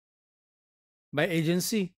By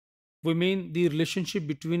agency, we mean the relationship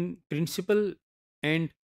between principal and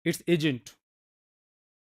its agent.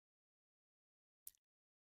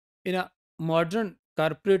 In a modern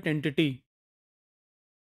corporate entity,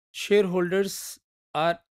 shareholders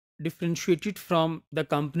are differentiated from the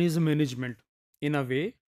company's management in a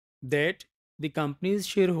way that the company's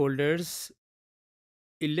shareholders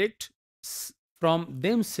elect from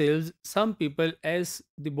themselves some people as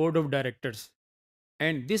the board of directors,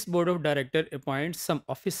 and this board of director appoints some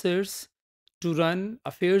officers to run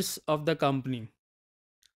affairs of the company.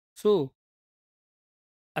 So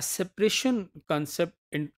a separation concept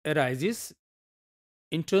arises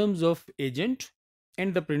in terms of agent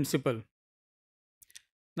and the principal.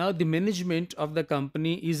 Now, the management of the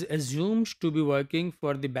company is assumed to be working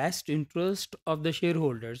for the best interest of the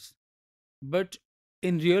shareholders, but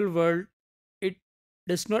in real world, it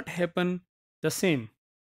does not happen the same.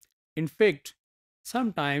 In fact,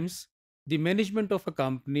 sometimes the management of a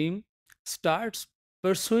company starts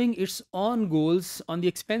pursuing its own goals on the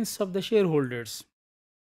expense of the shareholders.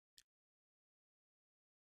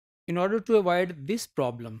 In order to avoid this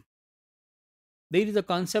problem, there is a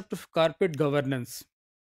concept of corporate governance.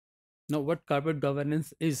 Now, what corporate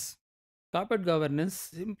governance is? Corporate governance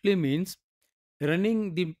simply means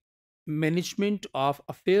running the management of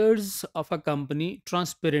affairs of a company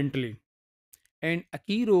transparently. And a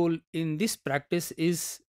key role in this practice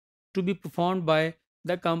is to be performed by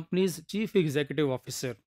the company's chief executive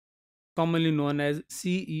officer, commonly known as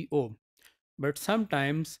CEO. But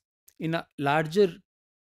sometimes in a larger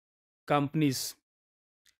companies,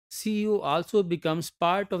 CEO also becomes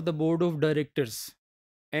part of the board of directors.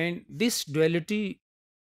 And this duality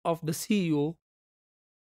of the CEO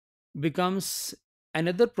becomes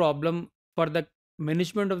another problem for the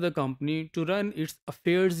management of the company to run its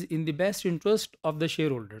affairs in the best interest of the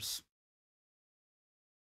shareholders.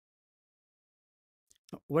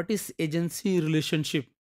 What is agency relationship?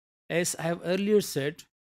 As I have earlier said,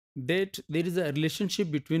 that there is a relationship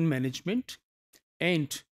between management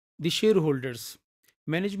and the shareholders.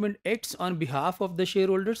 Management acts on behalf of the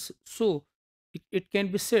shareholders, so it can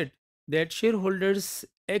be said that shareholders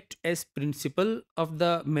act as principal of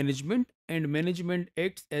the management and management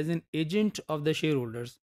acts as an agent of the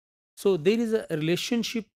shareholders. So there is a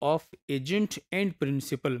relationship of agent and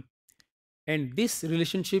principal, and this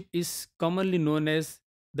relationship is commonly known as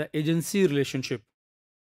the agency relationship.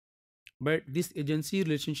 But this agency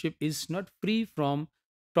relationship is not free from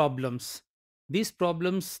problems. These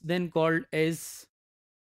problems then called as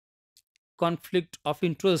conflict of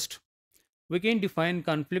interest. We can define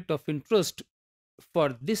conflict of interest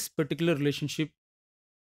for this particular relationship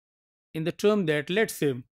in the term that, let's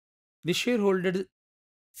say, the shareholders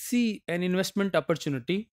see an investment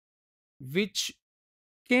opportunity which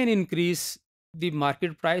can increase the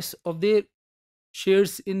market price of their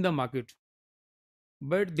shares in the market,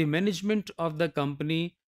 but the management of the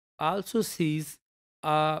company also sees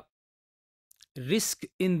a risk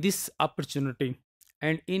in this opportunity,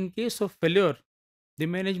 and in case of failure, the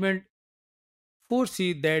management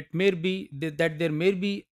foresee that there may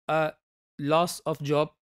be a loss of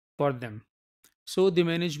job for them. So the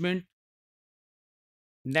management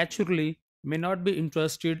naturally may not be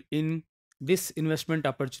interested in this investment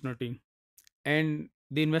opportunity, and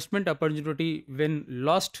the investment opportunity when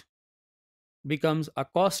lost becomes a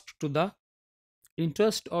cost to the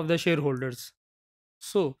interest of the shareholders.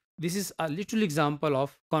 So this is a little example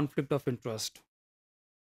of conflict of interest,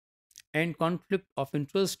 and conflict of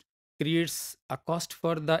interest creates a cost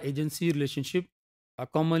for the agency relationship.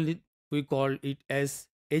 Commonly we call it as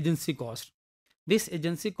agency cost. This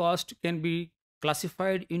agency cost can be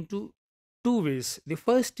classified into two ways. The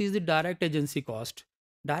first is the direct agency cost.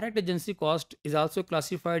 Direct agency cost is also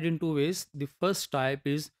classified in two ways. The first type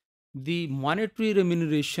is the monetary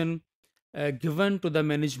remuneration given to the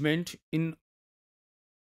management in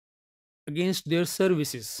against their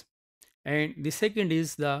services, and the second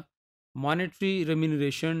is the monetary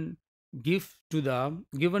remuneration given to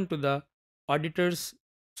the auditors,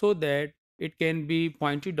 so that it can be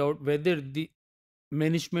pointed out whether the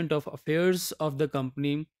management of affairs of the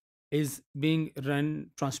company is being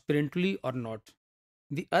run transparently or not.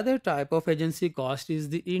 The other type of agency cost is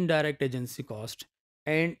the indirect agency cost,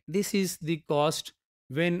 and this is the cost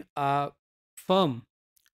when a firm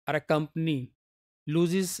or a company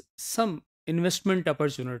loses some investment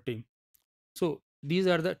opportunity. So these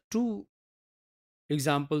are the two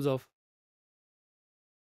examples of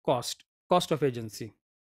cost of agency.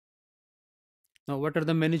 Now, what are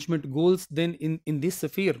the management goals then in this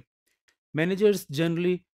sphere? Managers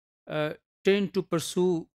generally uh, tend to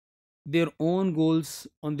pursue their own goals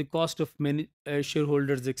on the cost of many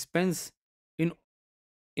shareholders expense in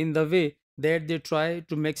in the way that they try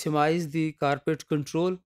to maximize the corporate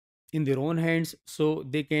control in their own hands so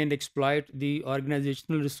they can exploit the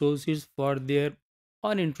organizational resources for their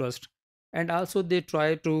own interest, and also they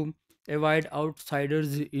try to avoid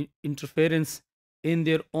outsiders interference in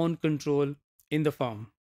their own control in the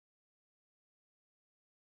firm.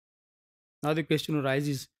 Now the question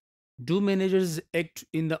arises, do managers act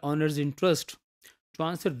in the owner's interest? To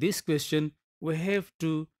answer this question, we have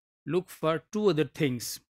to look for two other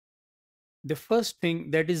things. The first thing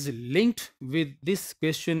that is linked with this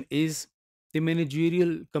question is the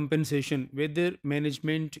managerial compensation, whether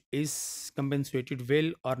management is compensated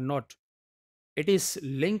well or not. It is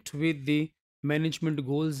linked with the management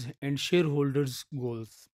goals and shareholders'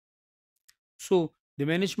 goals. So, the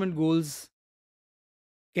management goals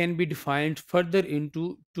can be defined further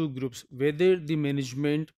into two groups, whether the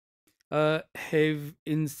management have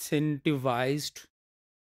incentivized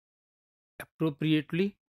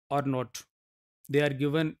appropriately or not. They are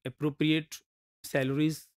given appropriate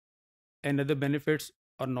salaries and other benefits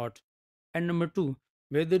or not. And number two,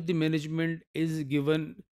 whether the management is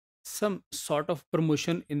given some sort of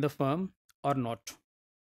promotion in the firm or not.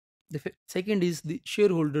 The second is the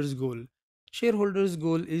shareholders' goal. Shareholders'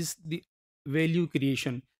 goal is the value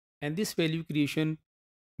creation, and this value creation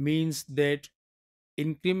means that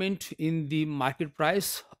increment in the market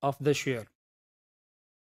price of the share.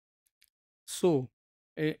 So,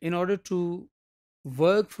 in order to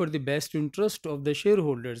work for the best interest of the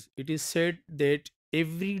shareholders, it is said that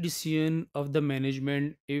every decision of the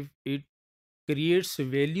management, if it creates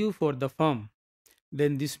value for the firm,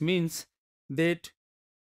 then this means that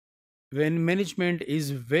when management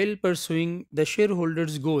is well pursuing the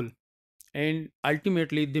shareholders' goal, and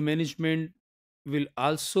ultimately the management will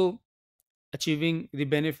also achieving the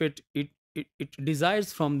benefit it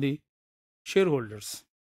desires from the shareholders.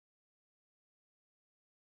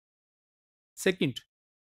 Second,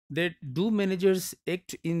 that do managers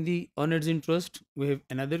act in the owner's interest? We have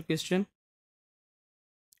another question.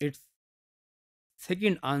 Its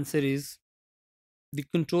second answer is the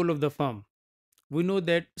control of the firm. We know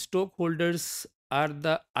that stockholders are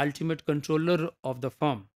the ultimate controller of the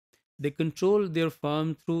firm. They control their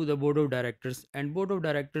firm through the board of directors, and board of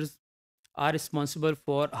directors are responsible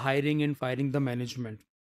for hiring and firing the management.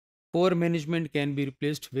 Poor management can be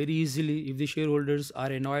replaced very easily if the shareholders are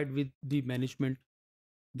annoyed with the management.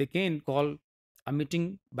 They can call a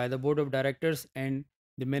meeting by the board of directors, and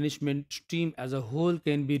the management team as a whole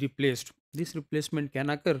can be replaced. This replacement can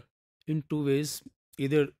occur in two ways,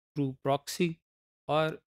 either through proxy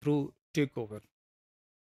or through takeover.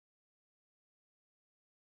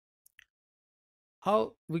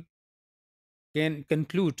 How we can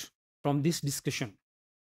conclude from this discussion?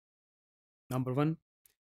 Number one,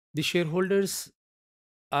 the shareholders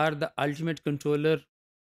are the ultimate controller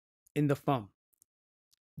in the firm.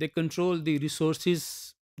 They control the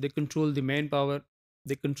resources, they control the manpower,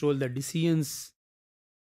 they control the decisions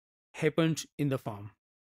happened in the firm.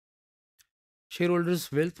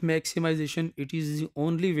 Shareholders wealth maximization, it is the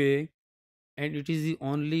only way, and it is the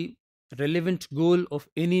only relevant goal of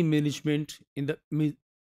any management in the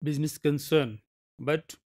business concern.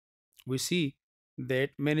 But we see that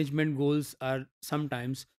management goals are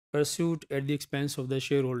sometimes pursued at the expense of the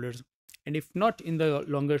shareholders, and if not in the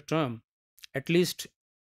longer term, at least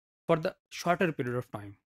for the shorter period of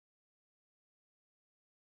time.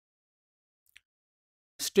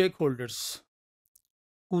 Stakeholders,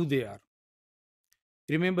 who they are.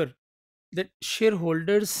 Remember that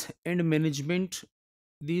shareholders and management,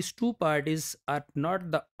 these two parties are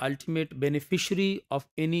not the ultimate beneficiary of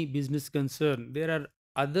any business concern. There are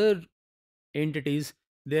other entities,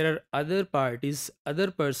 there are other parties,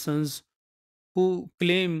 other persons who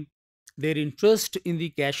claim their interest in the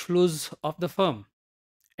cash flows of the firm.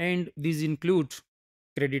 And these include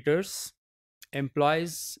creditors,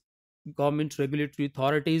 employees, government regulatory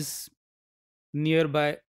authorities,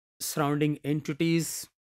 nearby surrounding entities,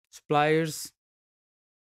 suppliers.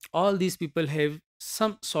 All these people have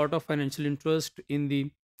some sort of financial interest in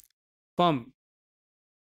the firm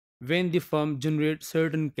when the firm generates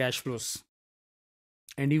certain cash flows.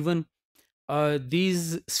 And even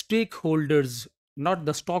these stakeholders, not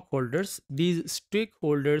the stockholders, these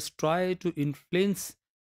stakeholders try to influence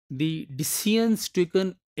the decisions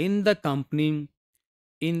taken in the company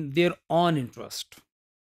in their own interest.